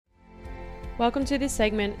Welcome to this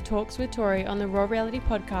segment, Talks with Tori, on the Raw Reality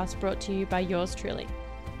podcast brought to you by yours truly.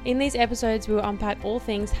 In these episodes, we will unpack all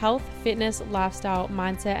things health, fitness, lifestyle,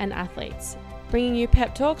 mindset, and athletes, bringing you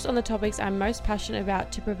pep talks on the topics I'm most passionate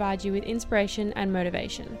about to provide you with inspiration and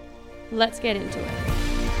motivation. Let's get into it.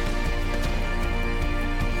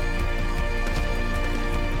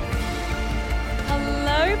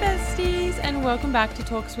 Hello, besties, and welcome back to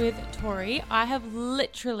Talks with Tori. I have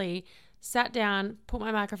literally sat down, put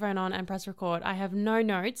my microphone on, and press record. I have no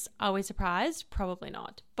notes. Are we surprised? Probably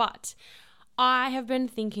not. But I have been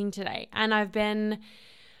thinking today, and I've been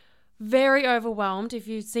very overwhelmed. If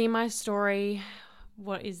you see my story,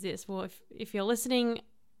 what is this? Well, if you're listening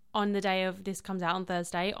on the day of this comes out on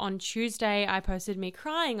Thursday, on Tuesday, I posted me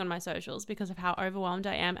crying on my socials because of how overwhelmed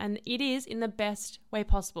I am, and it is in the best way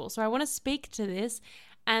possible. So I want to speak to this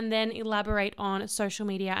and then elaborate on social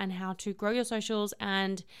media and how to grow your socials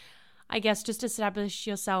and I guess just establish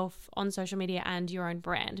yourself on social media and your own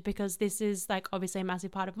brand, because this is like obviously a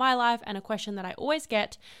massive part of my life and a question that I always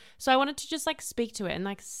get. So I wanted to just like speak to it and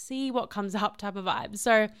like see what comes up type of vibe.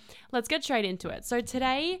 So let's get straight into it. So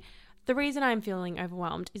today, the reason I'm feeling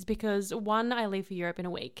overwhelmed is because one, I leave for Europe in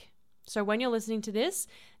a week. So when you're listening to this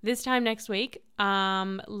time next week,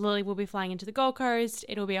 Lily will be flying into the Gold Coast.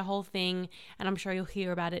 It'll be a whole thing, and I'm sure you'll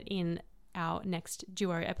hear about it in our next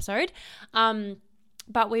duo episode.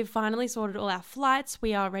 But we've finally sorted all our flights.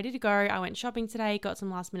 We are ready to go. I went shopping today, got some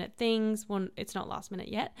last minute things. Well, it's not last minute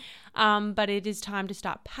yet, but it is time to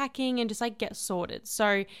start packing and just like get sorted.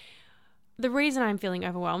 So the reason I'm feeling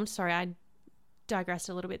overwhelmed, sorry, I digressed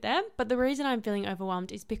a little bit there, but the reason I'm feeling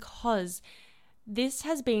overwhelmed is because this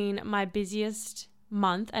has been my busiest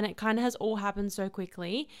month, and it kind of has all happened so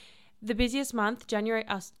quickly. The busiest month, June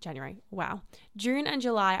and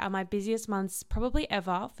July are my busiest months probably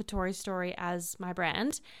ever for Tori Story as my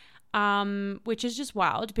brand, which is just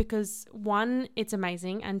wild because one, it's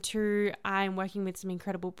amazing, and two, I'm working with some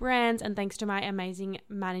incredible brands, and thanks to my amazing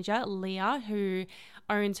manager, Leah, who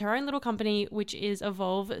owns her own little company, which is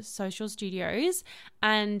Evolve Social Studios,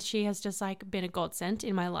 and she has just like been a godsend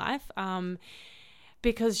in my life,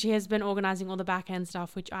 because she has been organizing all the back end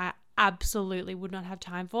stuff, which I absolutely would not have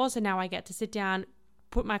time for. So now I get to sit down,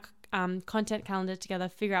 put my content calendar together,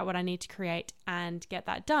 figure out what I need to create and get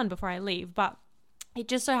that done before I leave. But it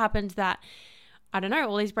just so happened that, I don't know,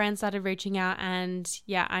 all these brands started reaching out, and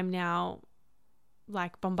yeah, I'm now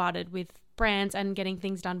like bombarded with brands and getting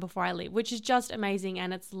things done before I leave, which is just amazing.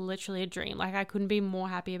 And it's literally a dream. Like I couldn't be more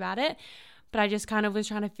happy about it. But I just kind of was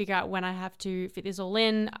trying to figure out when I have to fit this all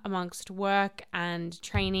in amongst work and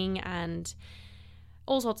training and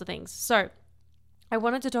all sorts of things. So I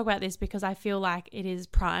wanted to talk about this because I feel like it is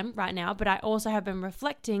prime right now, but I also have been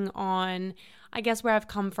reflecting on, I guess, where I've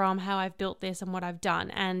come from, how I've built this and what I've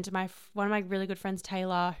done. And one of my really good friends,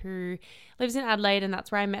 Taylor, who lives in Adelaide, and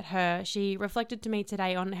that's where I met her, she reflected to me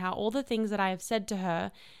today on how all the things that I have said to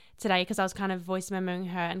her today, because I was kind of voice memoing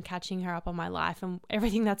her and catching her up on my life and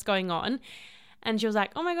everything that's going on. And she was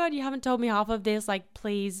like, oh my God, you haven't told me half of this. Like,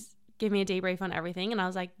 please give me a debrief on everything. And I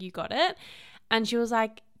was like, you got it. And she was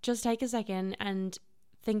like, just take a second and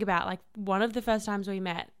think about like one of the first times we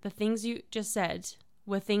met, the things you just said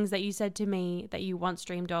were things that you said to me that you once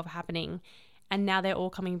dreamed of happening. And now they're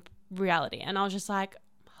all coming reality. And I was just like,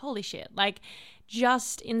 holy shit, like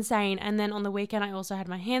just insane. And then on the weekend, I also had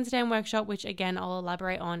my handstand workshop, which again, I'll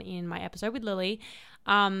elaborate on in my episode with Lily.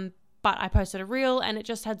 But I posted a reel, and it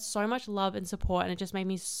just had so much love and support, and it just made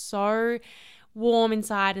me so warm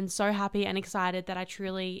inside and so happy and excited that I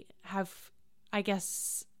truly have, I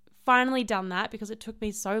guess, finally done that, because it took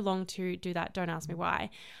me so long to do that. Don't ask me why.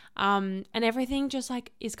 And everything just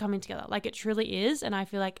like is coming together. Like it truly is. And I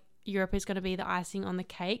feel like Europe is going to be the icing on the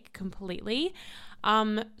cake completely.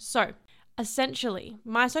 So essentially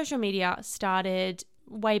my social media started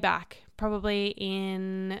way back, probably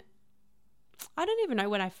in, I don't even know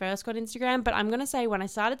when I first got Instagram, but I'm going to say when I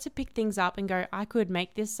started to pick things up and go, I could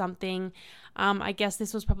make this something. I guess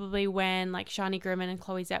this was probably when like Shani Grumman and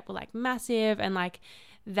Chloe Zepp were like massive, and like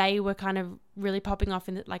they were kind of really popping off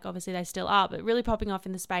in the, like obviously they still are, but really popping off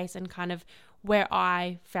in the space, and kind of where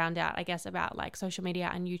I found out, I guess, about like social media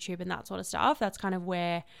and YouTube and that sort of stuff. That's kind of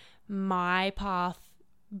where my path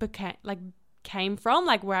came from,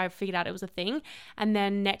 like where I figured out it was a thing. And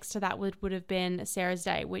then next to that would have been Sarah's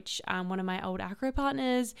Day, which one of my old acro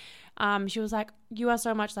partners, she was like, you are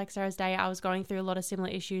so much like Sarah's Day. I was going through a lot of similar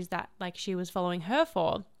issues that like she was following her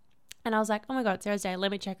for. And I was like, oh my God, Sarah's Day,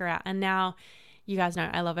 let me check her out. And now you guys know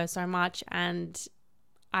I love her so much. And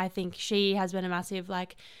I think she has been a massive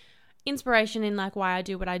like inspiration in like why I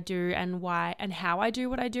do what I do and how I do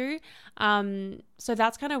what I do. So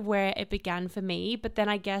that's kind of where it began for me. But then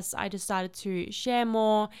I guess I just started to share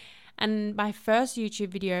more. And my first YouTube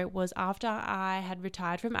video was after I had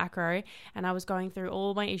retired from acro and I was going through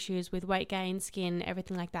all my issues with weight gain, skin,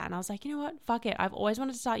 everything like that. And I was like, you know what? Fuck it. I've always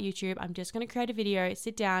wanted to start YouTube. I'm just going to create a video,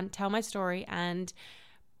 sit down, tell my story and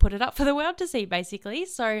put it up for the world to see, basically.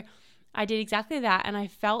 So I did exactly that. And I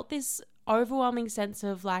felt this overwhelming sense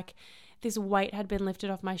of like this weight had been lifted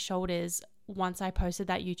off my shoulders once I posted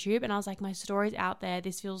that YouTube. And I was like, my story's out there.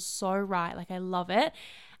 This feels so right. Like I love it.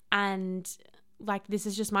 And like, this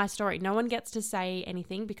is just my story. No one gets to say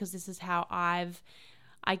anything because this is how I've,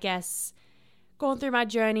 I guess, gone through my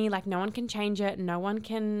journey. Like no one can change it. No one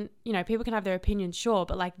can, you know, people can have their opinions, sure,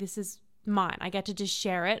 but like this is mine. I get to just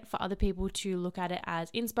share it for other people to look at it as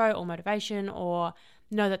inspo or motivation or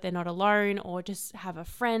know that they're not alone or just have a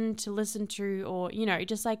friend to listen to or, you know,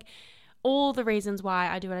 just like all the reasons why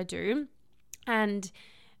I do what I do. And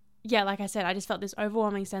yeah, like I said, I just felt this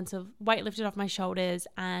overwhelming sense of weight lifted off my shoulders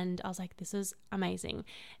and I was like, this is amazing.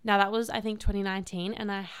 Now that was, I think, 2019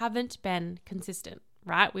 and I haven't been consistent,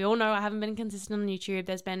 right? We all know I haven't been consistent on YouTube.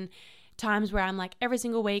 There's been times where I'm like every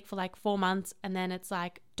single week for like 4 months and then it's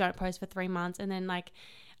like don't post for 3 months and then like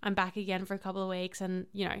I'm back again for a couple of weeks and,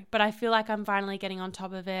 you know, but I feel like I'm finally getting on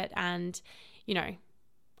top of it and, you know,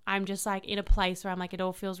 I'm just like in a place where I'm like, it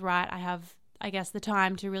all feels right. I have, I guess, the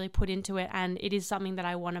time to really put into it and it is something that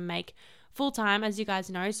I want to make full time, as you guys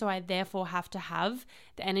know. So I therefore have to have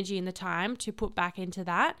the energy and the time to put back into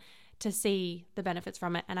that to see the benefits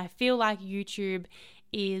from it. And I feel like YouTube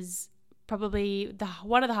is probably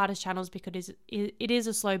one of the hardest channels because it is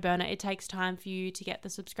a slow burner. It takes time for you to get the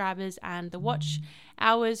subscribers and the watch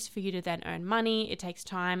hours for you to then earn money. It takes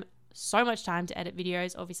time, so much time to edit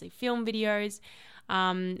videos, obviously film videos.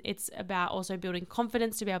 It's about also building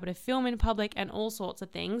confidence to be able to film in public and all sorts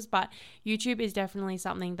of things. But YouTube is definitely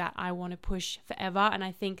something that I want to push forever. And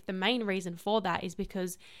I think the main reason for that is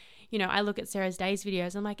because, you know, I look at Sarah's Days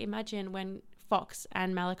videos. I'm like, imagine when Fox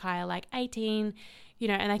and Malachi are like 18, you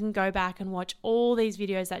know, and they can go back and watch all these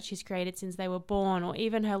videos that she's created since they were born or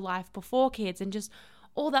even her life before kids and just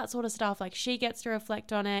all that sort of stuff. Like she gets to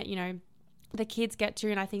reflect on it, you know, the kids get to,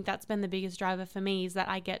 and I think that's been the biggest driver for me is that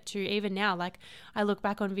I get to, even now, like I look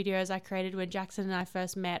back on videos I created when Jackson and I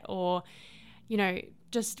first met or, you know,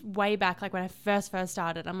 just way back, like when I first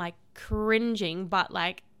started, I'm like cringing, but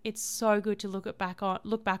like it's so good to look back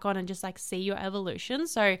on and just like see your evolution.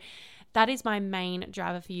 So that is my main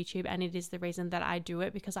driver for YouTube and it is the reason that I do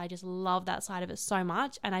it because I just love that side of it so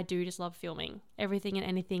much and I do just love filming everything and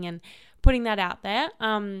anything and putting that out there.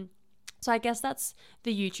 So I guess that's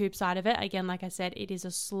the YouTube side of it. Again, like I said, it is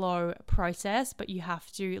a slow process, but you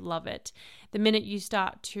have to love it. The minute you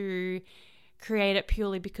start to create it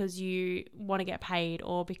purely because you want to get paid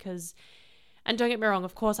or because, and don't get me wrong,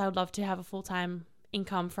 of course I would love to have a full-time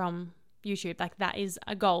income from YouTube. Like that is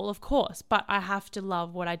a goal, of course, but I have to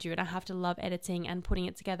love what I do and I have to love editing and putting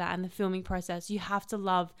it together and the filming process. You have to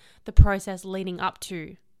love the process leading up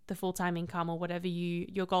to the full-time income or whatever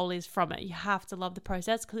your goal is from it. You have to love the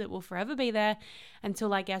process because it will forever be there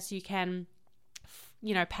until I guess you can,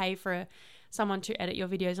 you know, pay for someone to edit your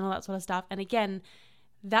videos and all that sort of stuff. And again,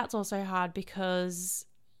 that's also hard because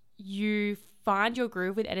you find your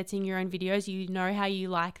groove with editing your own videos. You know how you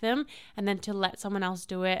like them, and then to let someone else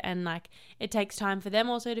do it, and like it takes time for them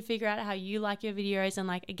also to figure out how you like your videos, and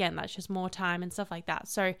like again, that's just more time and stuff like that.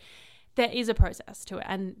 So there is a process to it,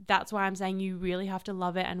 and that's why I'm saying you really have to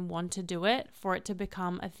love it and want to do it for it to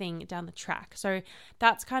become a thing down the track. So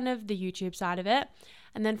that's kind of the YouTube side of it.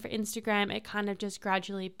 And then for Instagram, it kind of just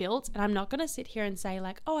gradually built, and I'm not going to sit here and say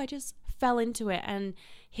like, oh, I just fell into it and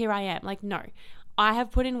here I am. Like, no, I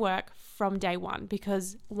have put in work from day one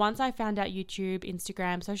because once I found out YouTube,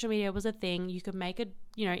 Instagram, social media was a thing, you could make a,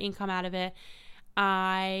 you know, income out of it.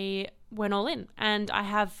 I went all in, and I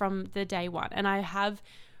have from the day one, and I have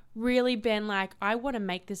really been like, I want to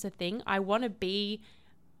make this a thing. I want to be,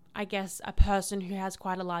 I guess, a person who has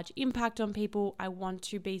quite a large impact on people. I want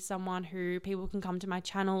to be someone who people can come to my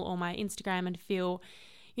channel or my Instagram and feel,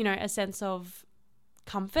 you know, a sense of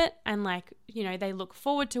comfort and like, you know, they look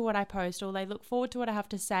forward to what I post or they look forward to what I have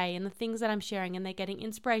to say and the things that I'm sharing, and they're getting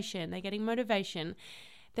inspiration, they're getting motivation,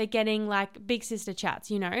 they're getting like big sister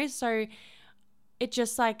chats, you know. So it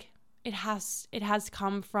just like, it has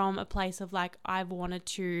come from a place of like, I've wanted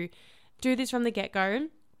to do this from the get-go,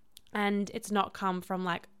 and it's not come from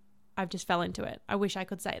like, I've just fell into it. I wish I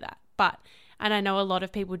could say that. And I know a lot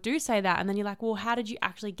of people do say that, and then you're like, well, how did you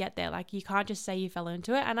actually get there? Like, you can't just say you fell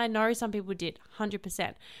into it. And I know some people did,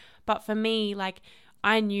 100%. But for me, like,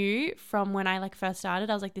 I knew from when I like first started,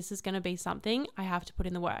 I was like, this is going to be something I have to put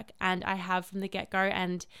in the work, and I have from the get-go.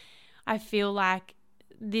 And I feel like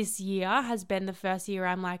this year has been the first year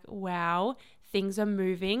I'm like, wow, things are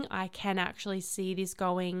moving. I can actually see this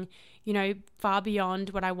going, far beyond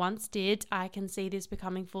what I once did. I can see this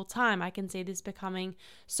becoming full-time. I can see this becoming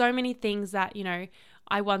so many things that,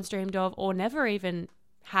 I once dreamed of or never even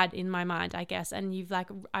had in my mind, I guess. And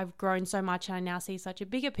I've grown so much, and I now see such a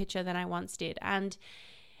bigger picture than I once did. And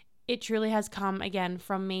it truly has come again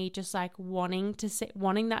from me just like wanting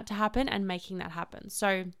that to happen and making that happen.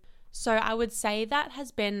 So I would say that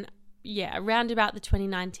has been, around about the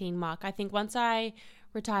 2019 mark. I think once I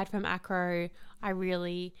retired from acro, I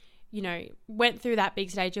really, went through that big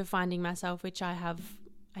stage of finding myself, which I have,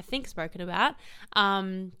 I think, spoken about.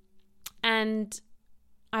 And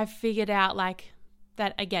I figured out like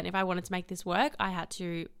that, again, if I wanted to make this work, I had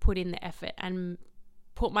to put in the effort and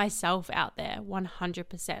put myself out there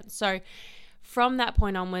 100%. So from that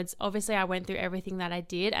point onwards, obviously I went through everything that I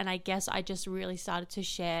did, and I guess I just really started to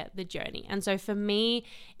share the journey. And so for me,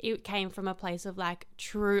 it came from a place of like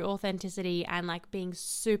true authenticity and like being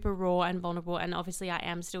super raw and vulnerable. And obviously I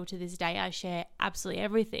am still to this day. I share absolutely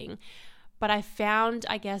everything. But I found,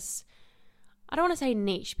 I guess, I don't want to say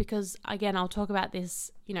niche, because again, I'll talk about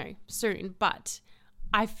this, soon, but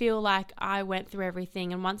I feel like I went through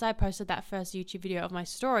everything. And once I posted that first YouTube video of my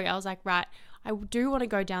story, I was like, right, I do want to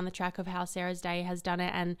go down the track of how Sarah's Day has done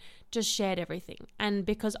it and just shared everything. And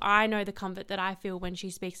because I know the comfort that I feel when she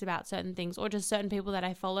speaks about certain things, or just certain people that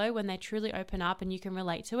I follow, when they truly open up and you can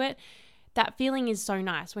relate to it, that feeling is so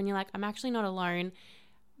nice when you're like, I'm actually not alone.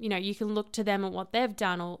 You can look to them and what they've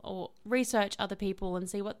done, or research other people and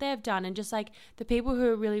see what they've done. And just like the people who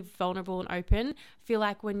are really vulnerable and open, feel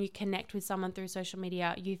like when you connect with someone through social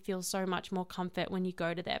media, you feel so much more comfort when you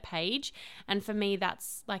go to their page. And for me,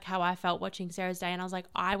 that's like how I felt watching Sarah's Day. And I was like,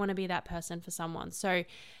 I want to be that person for someone. So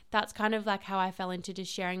that's kind of like how I fell into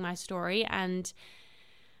just sharing my story. And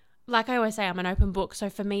like I always say, I'm an open book. So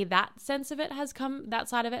for me, that side of it has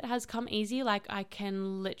come easy. Like I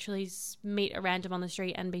can literally meet a random on the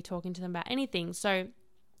street and be talking to them about anything. So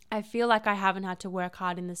I feel like I haven't had to work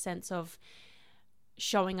hard in the sense of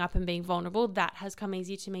showing up and being vulnerable. That has come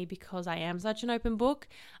easy to me because I am such an open book.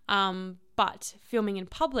 But filming in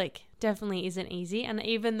public definitely isn't easy. And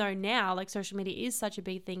even though now like social media is such a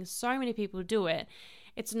big thing, so many people do it,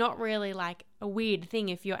 it's not really like a weird thing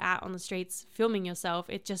if you're out on the streets filming yourself.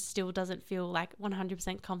 It just still doesn't feel like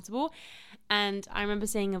 100% comfortable. And I remember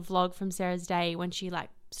seeing a vlog from Sarah's Day when she like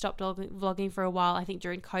stopped vlogging for a while, I think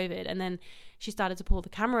during COVID. And then she started to pull the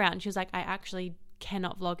camera out and she was like, I actually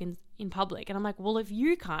cannot vlog in public. And I'm like, well, if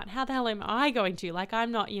you can't, how the hell am I going to? Like,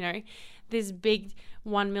 I'm not, this big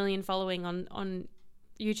 1 million following on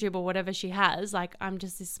YouTube or whatever she has. Like, I'm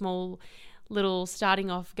just this small little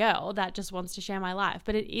starting off girl that just wants to share my life.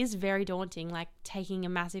 But it is very daunting, like taking a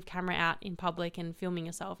massive camera out in public and filming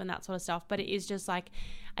yourself and that sort of stuff. But it is just like,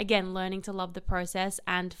 again, learning to love the process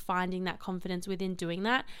and finding that confidence within doing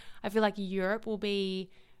that. I feel like Europe will be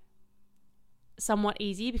somewhat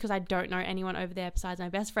easy because I don't know anyone over there besides my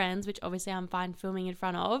best friends, which obviously I'm fine filming in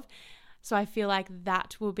front of. So I feel like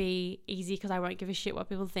that will be easy because I won't give a shit what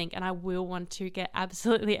people think, and I will want to get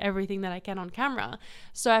absolutely everything that I can on camera.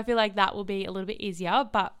 So I feel like that will be a little bit easier.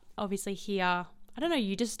 But obviously here, I don't know,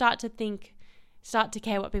 you just start to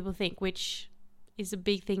care what people think, which is a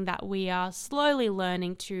big thing that we are slowly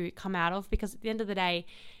learning to come out of, because at the end of the day,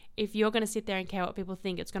 if you're going to sit there and care what people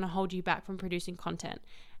think, it's going to hold you back from producing content,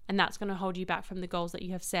 and that's going to hold you back from the goals that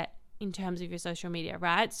you have set in terms of your social media,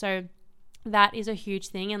 right? So that is a huge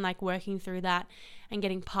thing, and like working through that and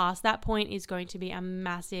getting past that point is going to be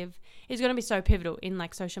so pivotal in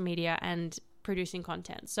like social media and producing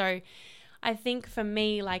content. So I think for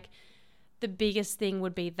me, like the biggest thing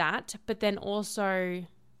would be that, but then also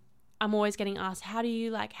I'm always getting asked, how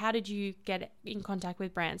did you get in contact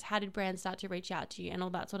with brands? How did brands start to reach out to you and all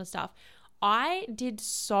that sort of stuff? I did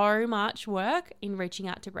so much work in reaching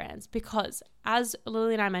out to brands because, as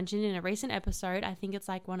Lily and I mentioned in a recent episode, I think it's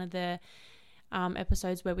like one of the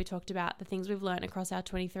episodes where we talked about the things we've learned across our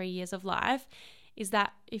 23 years of life, is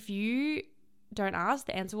that if you don't ask,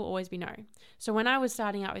 the answer will always be no. So when I was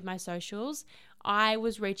starting out with my socials, I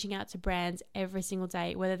was reaching out to brands every single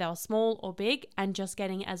day, whether they were small or big, and just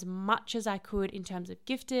getting as much as I could in terms of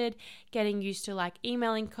gifted, getting used to like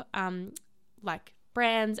emailing like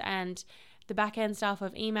brands and the back end stuff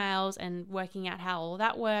of emails and working out how all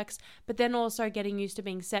that works, but then also getting used to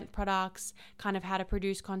being sent products, kind of how to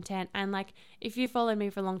produce content. And like, if you followed me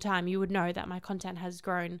for a long time, you would know that my content has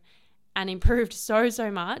grown and improved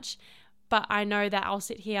so much. but I know that I'll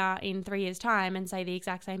sit here in 3 years' time and say the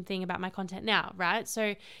exact same thing about my content now, right?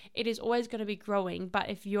 So it is always going to be growing. But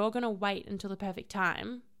if you're going to wait until the perfect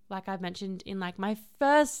time, like I've mentioned in like my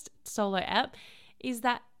first solo app, is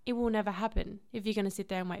that it will never happen if you're going to sit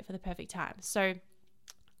there and wait for the perfect time. So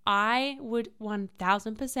I would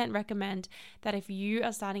 1000% recommend that if you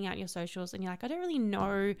are starting out your socials and you're like, I don't really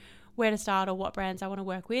know where to start or what brands I want to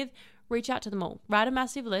work with, reach out to them all. Write a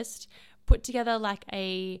massive list, put together like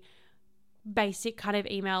a basic kind of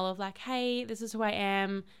email of like, hey, this is who I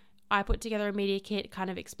am. I put together a media kit kind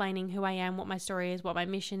of explaining who I am, what my story is, what my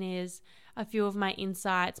mission is, a few of my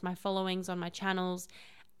insights, my followings on my channels.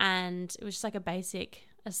 And it was just like a basic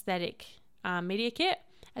aesthetic media kit.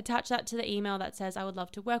 Attach that to the email that says, I would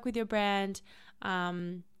love to work with your brand,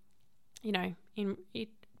 in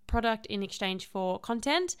product in exchange for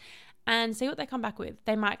content, and see what they come back with.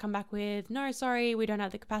 They might come back with, no, sorry, we don't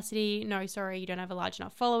have the capacity. No, sorry, you don't have a large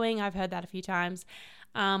enough following. I've heard that a few times.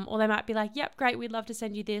 Or they might be like, yep, great, we'd love to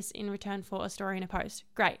send you this in return for a story and a post.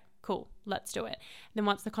 Great, cool, let's do it. Then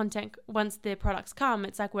once the products come,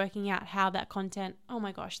 it's like working out how that content, oh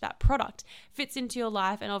my gosh, that product fits into your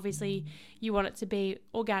life. And obviously you want it to be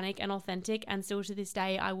organic and authentic. And still to this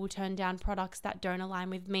day, I will turn down products that don't align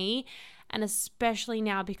with me. And especially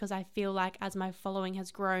now, because I feel like as my following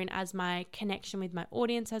has grown, as my connection with my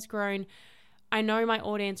audience has grown, I know my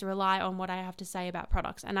audience rely on what I have to say about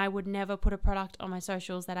products, and I would never put a product on my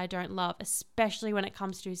socials that I don't love, especially when it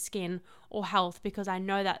comes to skin or health, because I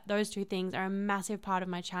know that those two things are a massive part of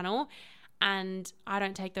my channel and I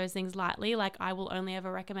don't take those things lightly. Like, I will only ever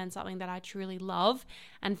recommend something that I truly love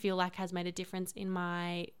and feel like has made a difference in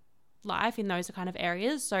my life in those kind of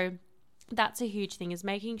areas. So that's a huge thing, is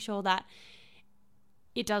making sure that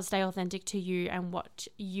it does stay authentic to you and what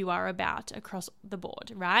you are about across the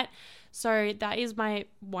board, right? So that is my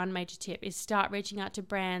one major tip, is start reaching out to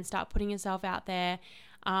brands, start putting yourself out there.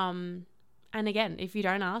 And again, if you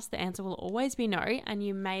don't ask, the answer will always be no. And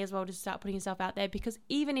you may as well just start putting yourself out there, because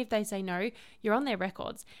even if they say no, you're on their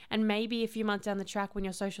records. And maybe a few months down the track, when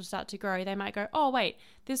your socials start to grow, they might go, oh, wait,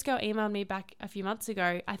 this girl emailed me back a few months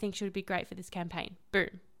ago. I think she would be great for this campaign.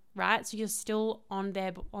 Boom. Right? So you're still on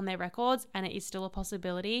their records, and it is still a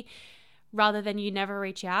possibility, rather than you never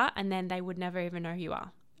reach out and then they would never even know who you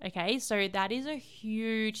are. Okay, so that is a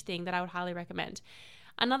huge thing that I would highly recommend.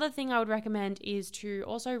 Another thing I would recommend is to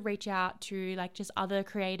also reach out to like just other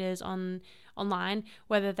creators online,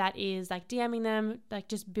 whether that is like DMing them, like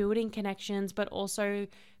just building connections, but also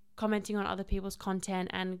commenting on other people's content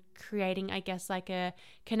and creating, I guess, like a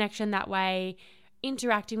connection that way,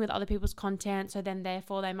 interacting with other people's content, so then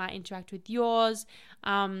therefore they might interact with yours,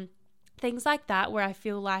 things like that, where I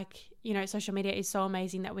feel like, social media is so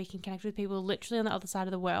amazing that we can connect with people literally on the other side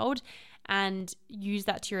of the world and use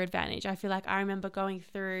that to your advantage. I feel like I remember going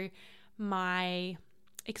through my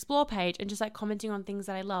explore page and just like commenting on things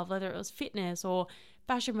that I love, whether it was fitness or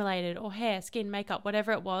fashion related or hair, skin, makeup,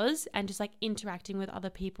 whatever it was, and just like interacting with other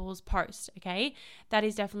people's posts. Okay, that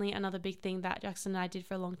is definitely another big thing that Jackson and I did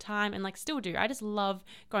for a long time, and like still do. I just love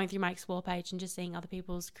going through my explore page and just seeing other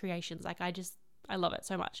people's creations. Like I love it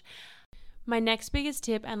so much. My next biggest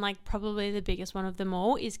tip, and like probably the biggest one of them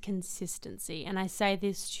all, is consistency. And I say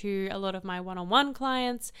this to a lot of my one-on-one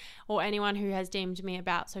clients or anyone who has DM'd me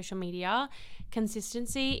about social media.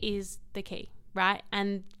 Consistency is the key, right?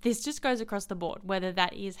 And this just goes across the board, whether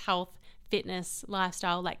that is health, fitness,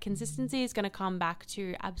 lifestyle. Like, consistency is going to come back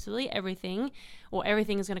to absolutely everything, or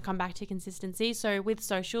everything is going to come back to consistency. So with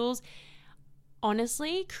socials,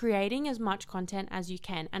 honestly, creating as much content as you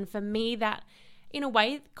can. And for me, that in a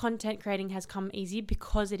way, content creating has come easy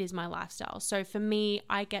because it is my lifestyle. So for me,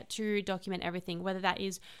 I get to document everything, whether that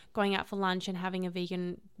is going out for lunch and having a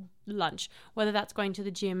vegan lunch, whether that's going to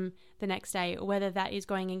the gym the next day, or whether that is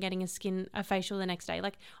going and getting a facial the next day.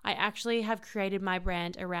 Like, I actually have created my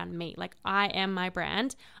brand around me. Like, I am my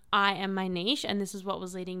brand, I am my niche. And this is what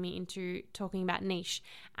was leading me into talking about niche.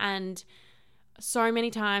 And so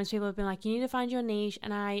many times people have been like, you need to find your niche.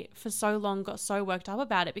 And I, for so long, got so worked up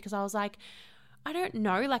about it, because I was like, I don't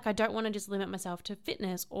know, like, I don't want to just limit myself to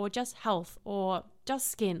fitness or just health or just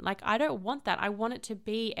skin. Like, I don't want that. I want it to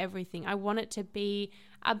be everything. I want it to be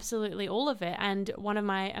absolutely all of it. And one of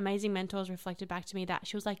my amazing mentors reflected back to me that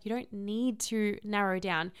she was like, you don't need to narrow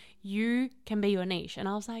down. You can be your niche. And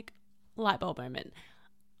I was like, light bulb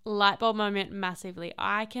moment massively.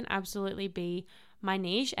 I can absolutely be my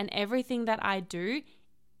niche, and everything that I do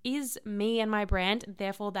is me and my brand,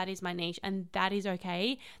 therefore that is my niche, and that is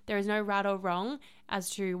okay. There is no right or wrong as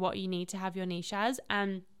to what you need to have your niche as.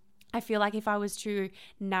 And I feel like if I was to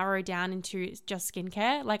narrow down into just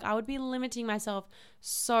skincare, like I would be limiting myself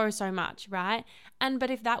so much, right? But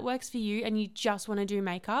if that works for you and you just want to do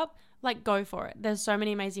makeup, like go for it. There's so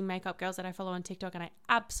many amazing makeup girls that I follow on TikTok and I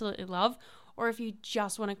absolutely love. Or if you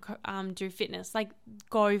just want to do fitness, like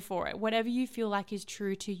go for it. Whatever you feel like is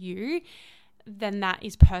true to you, then that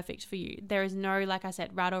is perfect for you. There is no, like I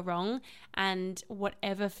said, right or wrong, and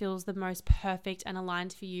whatever feels the most perfect and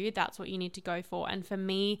aligned for you, that's what you need to go for. And for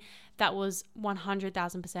me, that was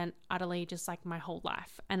 100,000% utterly just like my whole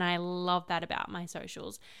life. And I love that about my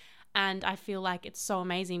socials. And I feel like it's so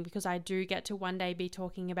amazing because I do get to one day be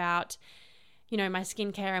talking about, you know, my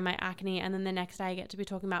skincare and my acne, and then the next day I get to be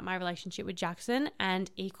talking about my relationship with Jackson, and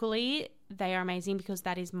equally they are amazing because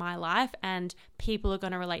that is my life and people are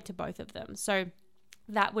going to relate to both of them. So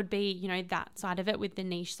that would be, you know, that side of it with the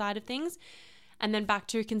niche side of things. And then back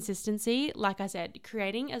to consistency, like I said,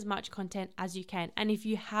 creating as much content as you can. And if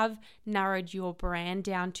you have narrowed your brand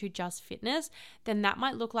down to just fitness, then that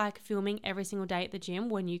might look like filming every single day at the gym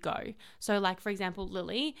when you go. So like, for example,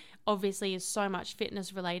 Lily obviously is so much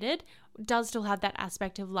fitness related, does still have that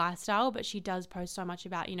aspect of lifestyle, but she does post so much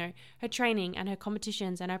about, you know, her training and her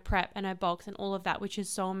competitions and her prep and her bulks and all of that, which is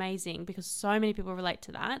so amazing because so many people relate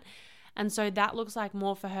to that. And so that looks like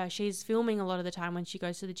more for her. She's filming a lot of the time when she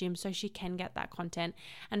goes to the gym so she can get that content.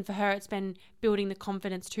 And for her, it's been building the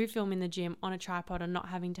confidence to film in the gym on a tripod and not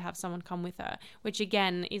having to have someone come with her, which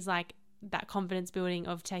again is like that confidence building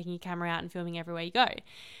of taking your camera out and filming everywhere you go.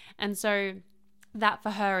 And so that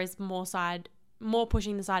for her is more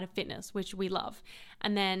pushing the side of fitness, which we love.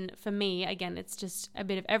 And then for me, again, it's just a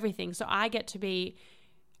bit of everything. So I get to be,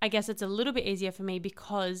 I guess it's a little bit easier for me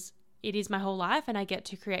because it is my whole life and I get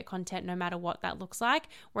to create content no matter what that looks like.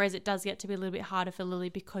 Whereas it does get to be a little bit harder for Lily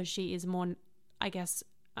because she is more, I guess,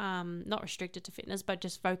 not restricted to fitness, but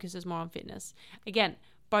just focuses more on fitness. Again,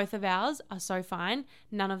 both of ours are so fine.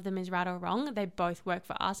 None of them is right or wrong. They both work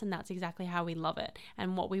for us and that's exactly how we love it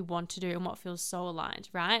and what we want to do and what feels so aligned,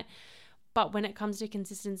 right? But when it comes to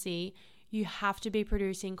consistency, you have to be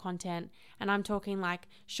producing content. And I'm talking like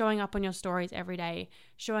showing up on your stories every day,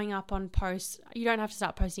 showing up on posts. You don't have to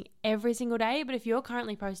start posting every single day, but if you're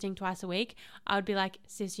currently posting twice a week, I would be like,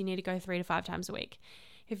 sis, you need to go 3 to 5 times a week.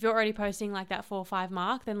 If you're already posting like that 4 or 5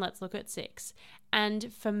 mark, then let's look at 6.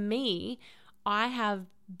 And for me, I have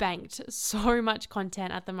banked so much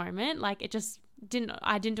content at the moment. Like I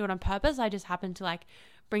didn't do it on purpose. I just happened to like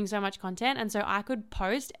bring so much content. And so I could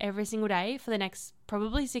post every single day for the next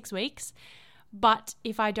probably 6 weeks. But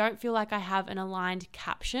if I don't feel like I have an aligned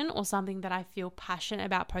caption or something that I feel passionate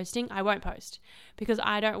about posting, I won't post because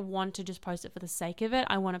I don't want to just post it for the sake of it.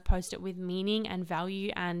 I want to post it with meaning and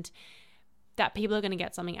value and that people are going to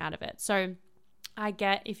get something out of it. So I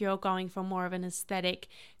get if you're going for more of an aesthetic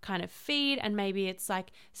kind of feed and maybe it's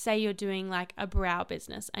like, say you're doing like a brow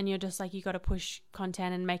business and you're just like, you got to push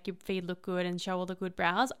content and make your feed look good and show all the good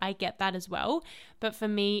brows. I get that as well. But for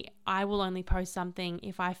me, I will only post something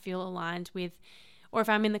if I feel aligned with, or if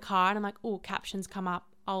I'm in the car and I'm like, oh, captions come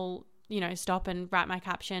up, I'll, you know, stop and write my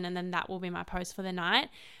caption and then that will be my post for the night.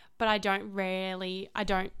 But I don't really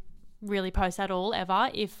post at all ever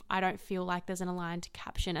if I don't feel like there's an aligned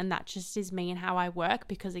caption, and that just is me and how I work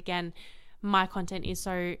because again my content is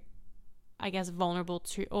so, I guess, vulnerable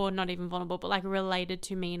to, or not even vulnerable, but like related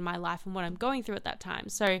to me and my life and what I'm going through at that time.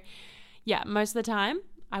 So yeah, most of the time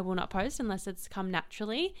I will not post unless it's come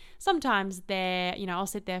naturally. Sometimes I'll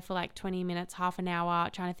sit there for like 20 minutes, half an hour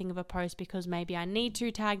trying to think of a post because maybe I need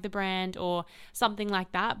to tag the brand or something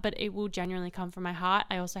like that, but it will genuinely come from my heart.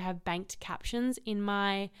 I also have banked captions in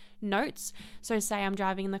my notes. So say I'm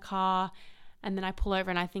driving in the car and then I pull over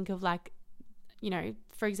and I think of like, you know,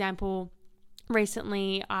 for example,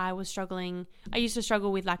 recently I used to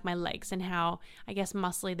struggle with like my legs and how I guess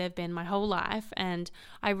muscly they've been my whole life, and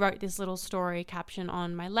I wrote this little story caption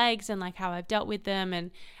on my legs and like how I've dealt with them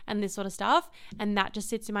and this sort of stuff, and that just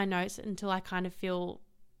sits in my notes until I kind of feel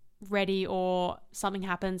ready or something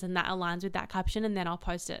happens and that aligns with that caption, and then I'll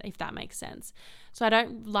post it if that makes sense. So I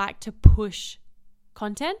don't like to push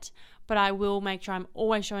content, but I will make sure I'm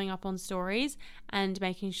always showing up on stories and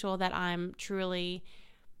making sure that I'm truly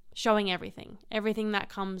showing everything that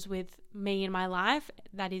comes with me in my life.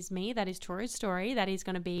 That is me, that is Tori's story, that is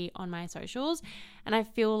going to be on my socials. And I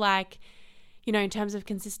feel like, you know, in terms of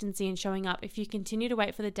consistency and showing up, if you continue to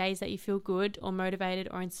wait for the days that you feel good or motivated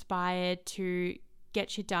or inspired to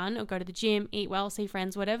get shit done or go to the gym, eat well, see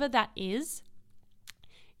friends, whatever that is,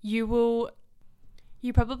 you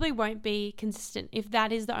probably won't be consistent if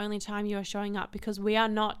that is the only time you are showing up, because we are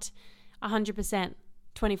not 100%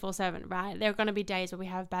 24/7, right? There are going to be days where we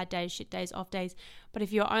have bad days, shit days, off days. But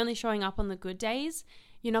if you're only showing up on the good days,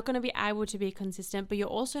 you're not going to be able to be consistent, but you're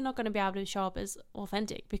also not going to be able to show up as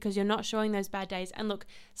authentic because you're not showing those bad days. And look,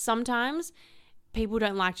 sometimes people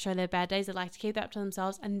don't like to show their bad days. They like to keep that to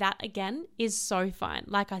themselves. And that, again, is so fine.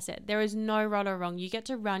 Like I said, there is no right or wrong. You get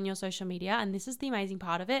to run your social media. And this is the amazing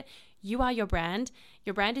part of it. You are your brand.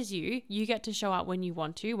 Your brand is you. You get to show up when you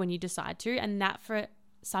want to, when you decide to. And that, for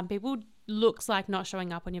some people, looks like not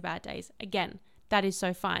showing up on your bad days. Again, that is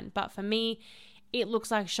so fine. But for me, it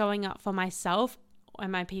looks like showing up for myself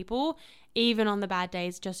and my people, even on the bad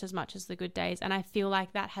days, just as much as the good days. And I feel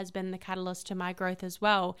like that has been the catalyst to my growth as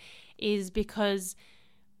well, is because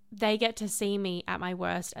they get to see me at my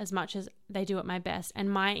worst as much as they do at my best. And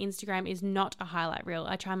my Instagram is not a highlight reel.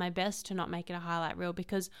 I try my best to not make it a highlight reel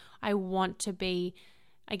because I want to be,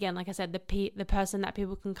 again, like I said, the person that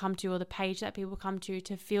people can come to, or the page that people come to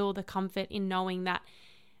feel the comfort in knowing that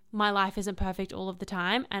my life isn't perfect all of the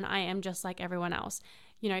time and I am just like everyone else.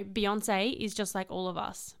 You know, Beyonce is just like all of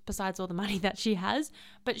us, besides all the money that she has,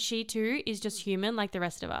 but she too is just human like the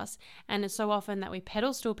rest of us. And it's so often that we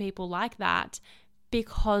pedestal people like that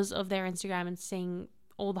because of their Instagram and seeing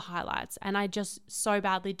all the highlights. And I just so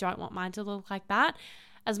badly don't want mine to look like that.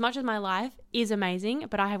 As much as my life is amazing,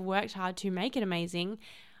 but I have worked hard to make it amazing,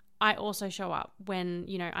 I also show up when,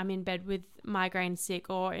 you know, I'm in bed with migraine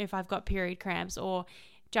sick, or if I've got period cramps, or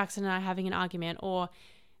Jackson and I having an argument, or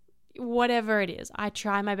whatever it is. I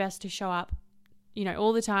try my best to show up, you know,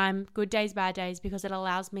 all the time, good days, bad days, because it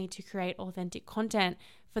allows me to create authentic content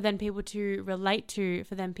for then people to relate to,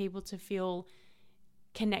 for then people to feel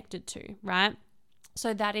connected to, right?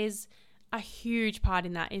 So that is a huge part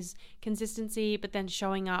in that, is consistency, but then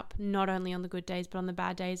showing up not only on the good days, but on the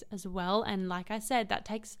bad days as well. And like I said, that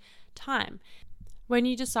takes time. When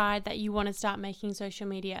you decide that you want to start making social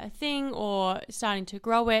media a thing or starting to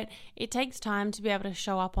grow it, it takes time to be able to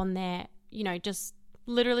show up on there, you know, just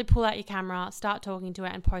literally pull out your camera, start talking to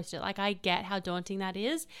it and post it. Like, I get how daunting that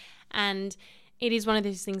is. And it is one of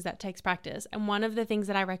those things that takes practice. And one of the things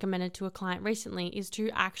that I recommended to a client recently is to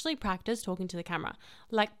actually practice talking to the camera.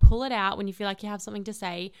 Like, pull it out when you feel like you have something to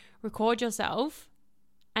say, record yourself.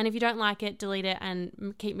 And if you don't like it, delete it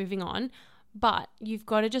and keep moving on. But you've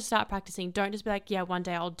got to just start practicing. Don't just be like, yeah, one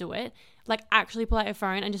day I'll do it. Like, actually pull out your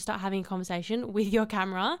phone and just start having a conversation with your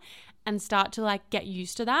camera and start to like get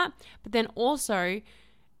used to that. But then also,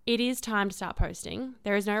 it is time to start posting.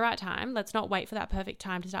 There is no right time. Let's not wait for that perfect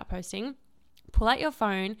time to start posting. Pull out your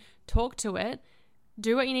phone, talk to it,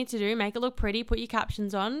 do what you need to do, make it look pretty, put your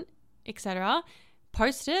captions on, etc.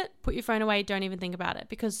 Post it, put your phone away, don't even think about it.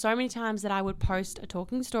 Because so many times that I would post a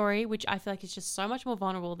talking story, which I feel like is just so much more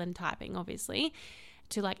vulnerable than typing, obviously,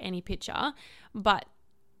 to like any picture. But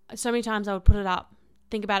so many times I would put it up,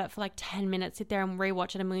 think about it for like 10 minutes, sit there and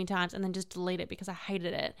rewatch it a million times and then just delete it because I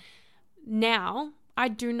hated it. Now, I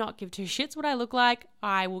do not give two shits what I look like.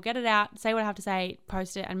 I will get it out, say what I have to say,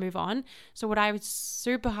 post it and move on. So what I would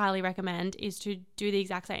super highly recommend is to do the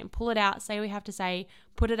exact same. Pull it out, say what you have to say,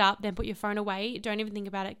 put it up, then put your phone away. Don't even think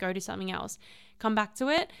about it. Go do something else. Come back to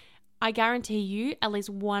it. I guarantee you at least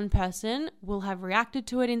one person will have reacted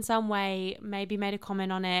to it in some way, maybe made a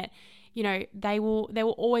comment on it. You know, there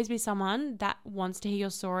will always be someone that wants to hear your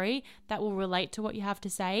story, that will relate to what you have to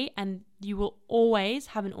say, and you will always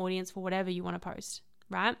have an audience for whatever you want to post,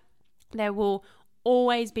 right? There will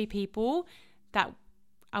always be people that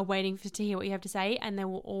are waiting to hear what you have to say, and there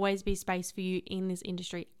will always be space for you in this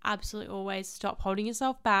industry. Absolutely always. Stop holding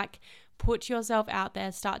yourself back, put yourself out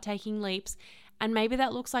there, start taking leaps. And maybe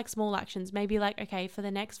that looks like small actions. Maybe like, okay, for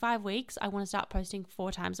the next 5 weeks, I want to start posting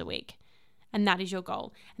 4 times a week. And that is your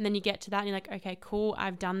goal. And then you get to that and you're like, okay, cool,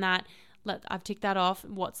 I've done that. I've ticked that off.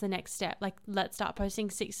 What's the next step? Like, let's start posting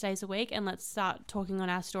 6 days a week and let's start talking on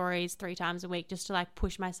our stories 3 times a week, just to like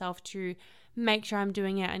push myself to make sure I'm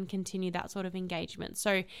doing it and continue that sort of engagement.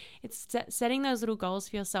 So it's setting those little goals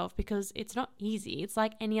for yourself, because it's not easy. It's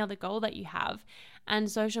like any other goal that you have.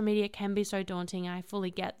 And social media can be so daunting. I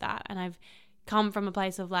fully get that. And I've come from a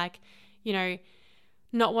place of like, you know,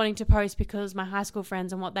 not wanting to post because my high school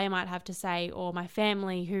friends and what they might have to say, or my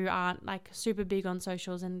family who aren't like super big on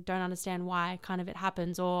socials and don't understand why kind of it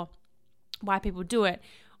happens or why people do it,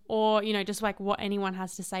 or, you know, just like what anyone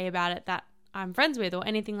has to say about it that I'm friends with or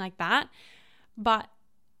anything like that. But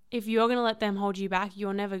if you're going to let them hold you back,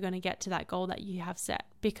 you're never going to get to that goal that you have set,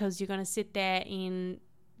 because you're going to sit there in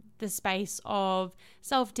the space of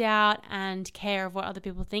self-doubt and care of what other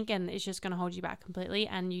people think, and it's just going to hold you back completely,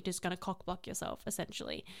 and you're just going to cock block yourself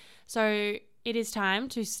essentially. So it is time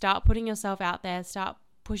to start putting yourself out there, start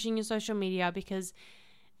pushing your social media, because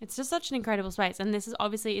it's just such an incredible space. And this is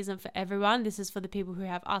obviously isn't for everyone. This is for the people who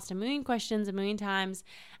have asked a million questions a million times,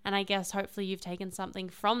 and I guess hopefully you've taken something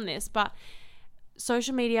from this. But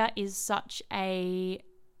social media is such a,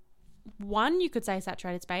 one, you could say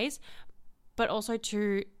saturated space, but also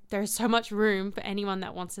two, there is so much room for anyone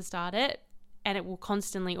that wants to start it, and it will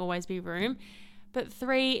constantly always be room. But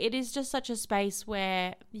three, it is just such a space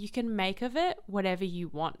where you can make of it whatever you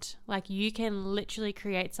want. Like you can literally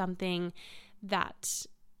create something that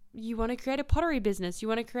you want to create, a pottery business, you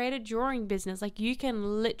want to create a drawing business. Like you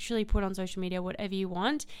can literally put on social media whatever you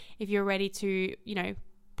want if you're ready to,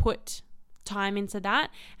 put time into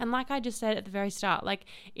that. And like I just said at the very start, like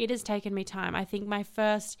it has taken me time. I think my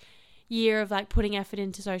first year of like putting effort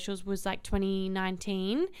into socials was like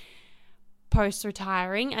 2019, post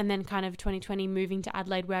retiring, and then kind of 2020 moving to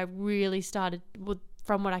Adelaide, where I really started,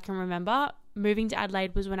 from what I can remember, moving to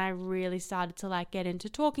Adelaide was when I really started to like get into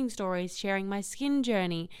talking stories, sharing my skin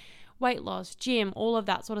journey, weight loss, gym, all of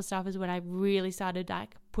that sort of stuff is when I really started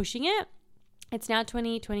like pushing it. It's now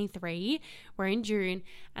 2023, we're in June,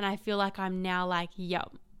 and I feel like I'm now like,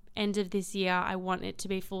 yep, end of this year, I want it to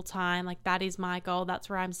be full time. Like that is my goal. That's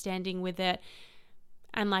where I'm standing with it.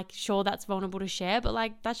 And like, sure, that's vulnerable to share, but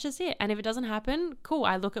like, that's just it. And if it doesn't happen, cool.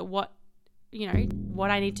 I look at what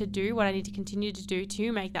I need to do, what I need to continue to do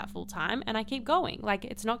to make that full time, and I keep going. Like,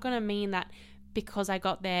 it's not going to mean that because I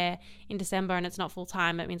got there in December and it's not full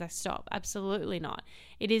time, that means I stop. Absolutely not.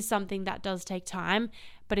 It is something that does take time,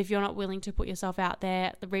 but if you're not willing to put yourself out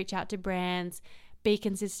there, reach out to brands, be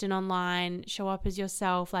consistent online, show up as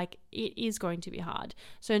yourself, like it is going to be hard.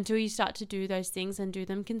 So until you start to do those things and do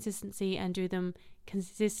them consistently and do them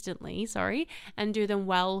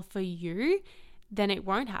well for you, then it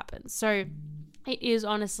won't happen. So it is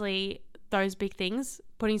honestly those big things: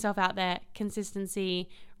 putting yourself out there, consistency,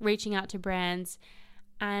 reaching out to brands,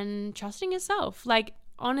 and trusting yourself. Like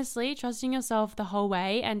honestly, trusting yourself the whole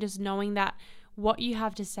way, and just knowing that what you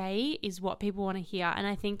have to say is what people want to hear. And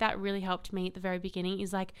I think that really helped me at the very beginning,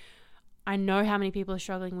 is like, I know how many people are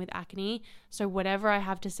struggling with acne, so whatever I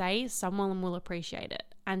have to say, someone will appreciate it.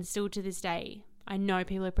 And still to this day, I know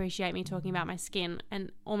people appreciate me talking about my skin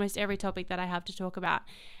and almost every topic that I have to talk about.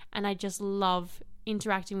 And I just love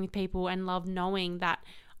interacting with people and love knowing that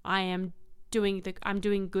I'm doing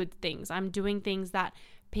good things. I'm doing things that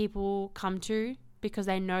people come to because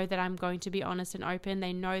they know that I'm going to be honest and open.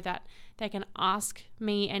 They know that they can ask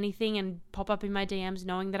me anything and pop up in my DMs,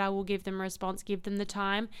 knowing that I will give them a response, give them the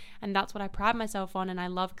time. And that's what I pride myself on. And I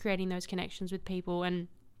love creating those connections with people and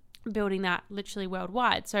building that literally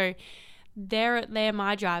worldwide. So they're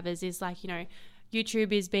my drivers, is like,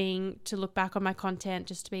 YouTube is being to look back on my content,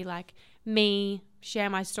 just to be like me, share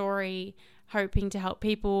my story, hoping to help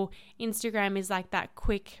people. Instagram is like that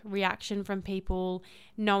quick reaction from people,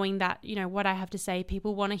 knowing that, what I have to say,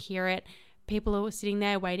 people want to hear it. People are sitting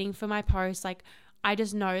there waiting for my post. Like, I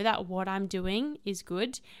just know that what I'm doing is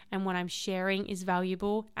good and what I'm sharing is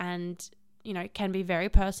valuable and, can be very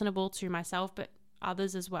personable to myself, but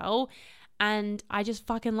others as well. And I just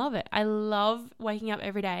fucking love it. I love waking up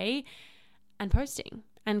every day and posting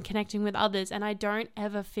and connecting with others. And I don't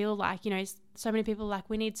ever feel like, so many people are like,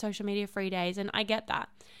 we need social media free days. And I get that.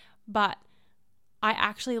 But I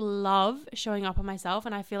actually love showing up on myself.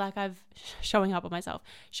 And I feel like showing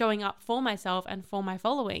up for myself and for my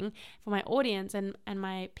following, for my audience and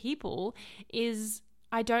my people, is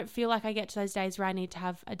I don't feel like I get to those days where I need to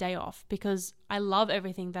have a day off, because I love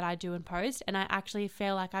everything that I do and post. And I actually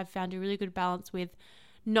feel like I've found a really good balance with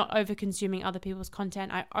not over consuming other people's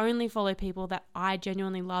content. I only follow people that I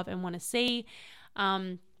genuinely love and want to see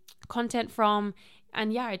content from.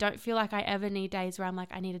 And yeah, I don't feel like I ever need days where I'm like,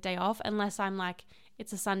 I need a day off, unless I'm like,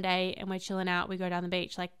 it's a Sunday and we're chilling out, we go down the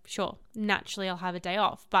beach. Like, sure, naturally I'll have a day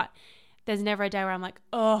off, but there's never a day where I'm like,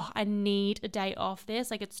 oh, I need a day off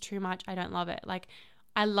this. Like, it's too much. I don't love it. Like,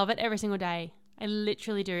 I love it every single day. I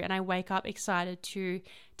literally do. And I wake up excited to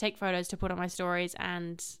take photos to put on my stories.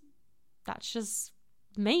 And that's just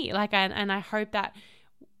me. Like, and I hope that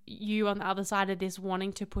you on the other side of this,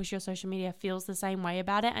 wanting to push your social media, feels the same way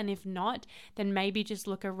about it. And if not, then maybe just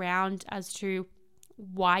look around as to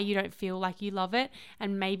why you don't feel like you love it.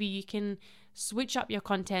 And maybe you can switch up your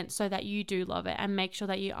content so that you do love it, and make sure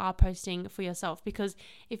that you are posting for yourself. Because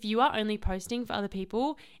if you are only posting for other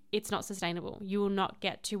people, it's not sustainable. You will not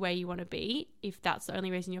get to where you want to be if that's the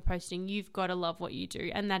only reason you're posting. You've got to love what you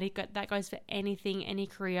do. And that goes for anything, any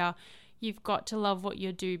career. You've got to love what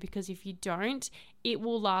you do, because if you don't, it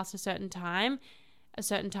will last a certain time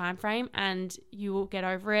frame, and you will get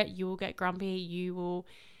over it. You will get grumpy. You will,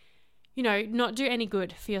 not do any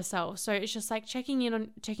good for yourself. So it's just like checking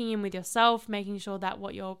in with yourself, making sure that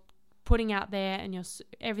what you're putting out there and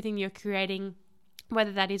everything you're creating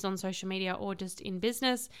whether that is on social media or just in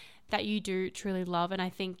business, that you do truly love. And I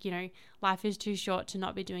think, life is too short to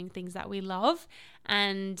not be doing things that we love.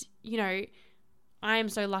 And, I am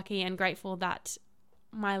so lucky and grateful that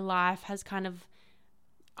my life has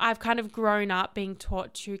I've kind of grown up being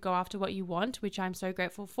taught to go after what you want, which I'm so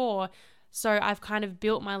grateful for. So I've kind of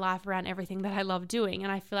built my life around everything that I love doing.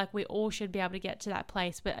 And I feel like we all should be able to get to that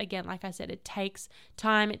place. But again, like I said, it takes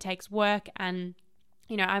time, it takes work. And,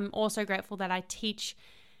 I'm also grateful that I teach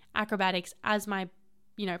acrobatics as my,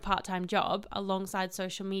 part-time job alongside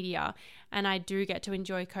social media. And I do get to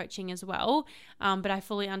enjoy coaching as well. But I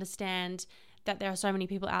fully understand that there are so many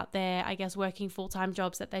people out there, I guess, working full-time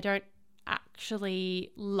jobs that they don't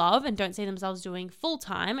actually love and don't see themselves doing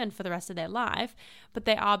full-time and for the rest of their life, but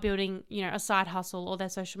they are building, a side hustle or their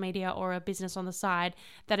social media or a business on the side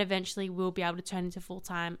that eventually will be able to turn into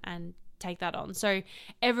full-time and take that on. So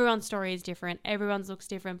everyone's story is different, everyone's looks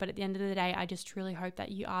different, but at the end of the day, I just truly hope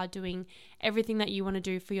that you are doing everything that you want to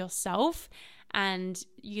do for yourself and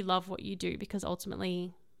you love what you do, because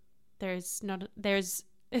ultimately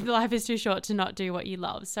life is too short to not do what you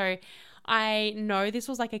love. So I know this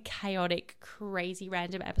was like a chaotic, crazy,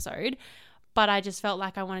 random episode, but I just felt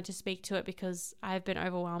like I wanted to speak to it because I've been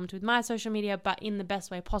overwhelmed with my social media, but in the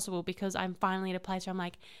best way possible, because I'm finally at a place where I'm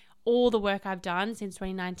like, all the work I've done since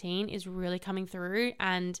 2019 is really coming through,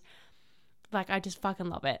 and like I just fucking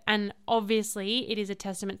love it. And obviously it is a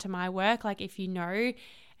testament to my work. Like if you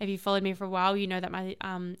followed me for a while, you know that my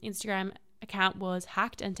Instagram account was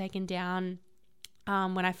hacked and taken down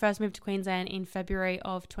when I first moved to Queensland in February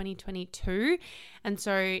of 2022. And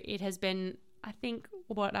so it has been, I think,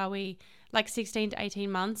 what are we, like 16 to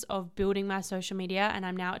 18 months of building my social media, and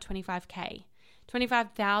I'm now at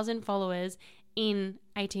 25,000 followers in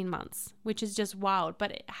 18 months, which is just wild.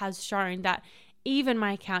 But it has shown that even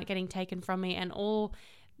my account getting taken from me and all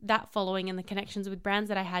that following and the connections with brands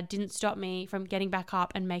that I had didn't stop me from getting back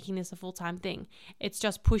up and making this a full-time thing. It's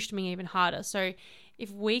just pushed me even harder. So if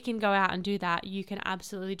we can go out and do that, you can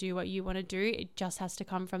absolutely do what you want to do. It just has to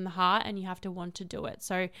come from the heart and you have to want to do it.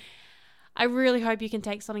 So I really hope you can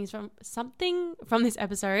take something from this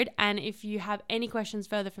episode. And if you have any questions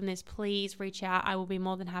further from this, please reach out. I will be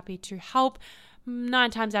more than happy to help. 9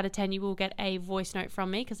 times out of 10, you will get a voice note from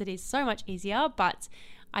me because it is so much easier. But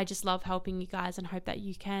I just love helping you guys and hope that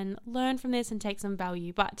you can learn from this and take some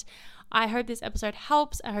value. But I hope this episode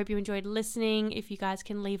helps. I hope you enjoyed listening. If you guys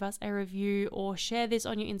can leave us a review or share this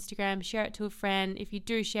on your Instagram, share it to a friend. If you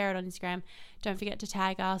do share it on Instagram, don't forget to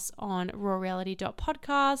tag us on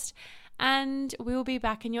rawreality.podcast. And we will be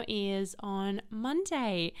back in your ears on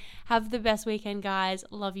Monday. Have the best weekend, guys.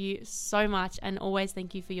 Love you so much and always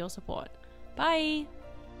thank you for your support. Bye.